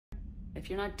If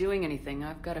you're not doing anything,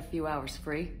 I've got a few hours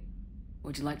free.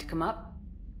 Would you like to come up?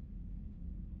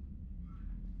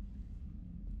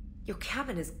 Your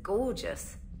cabin is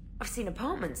gorgeous. I've seen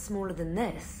apartments smaller than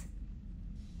this.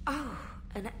 Oh,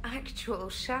 an actual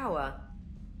shower.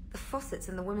 The faucets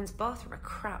in the women's bathroom are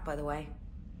crap, by the way.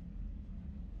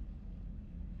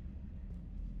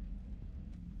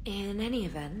 In any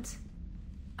event,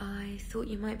 I thought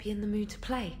you might be in the mood to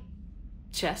play.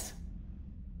 Chess?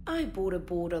 I bought a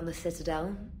board on the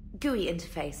Citadel. GUI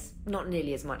interface, not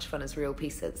nearly as much fun as real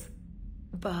pieces.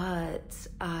 But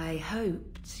I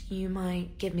hoped you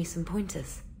might give me some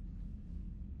pointers.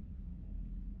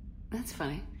 That's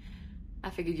funny. I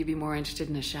figured you'd be more interested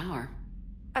in a shower.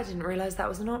 I didn't realize that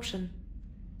was an option.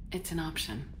 It's an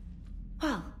option.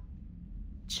 Well,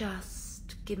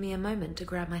 just give me a moment to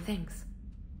grab my things.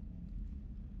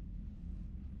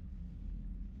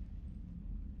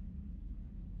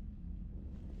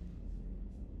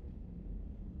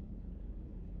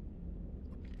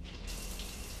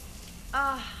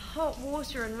 Hot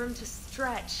water and room to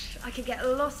stretch. I could get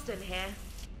lost in here.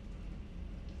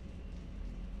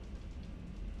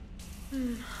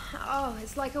 Oh,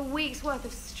 it's like a week's worth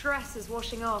of stress is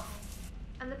washing off.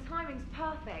 And the timing's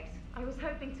perfect. I was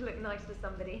hoping to look nice to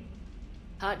somebody.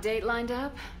 Hot date lined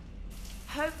up?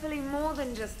 Hopefully more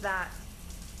than just that.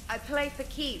 I play for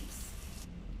keeps.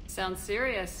 Sounds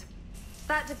serious.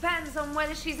 That depends on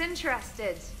whether she's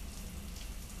interested.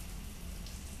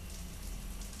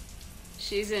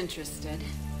 She's interested.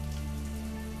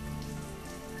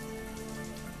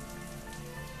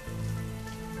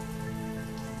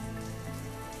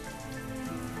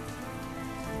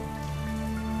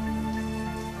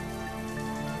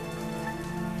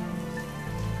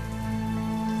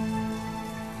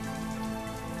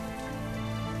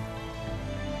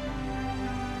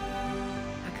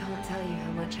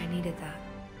 I needed that.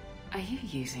 Are you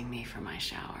using me for my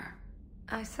shower?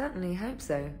 I certainly hope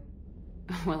so.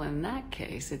 Well, in that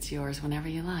case, it's yours whenever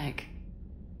you like.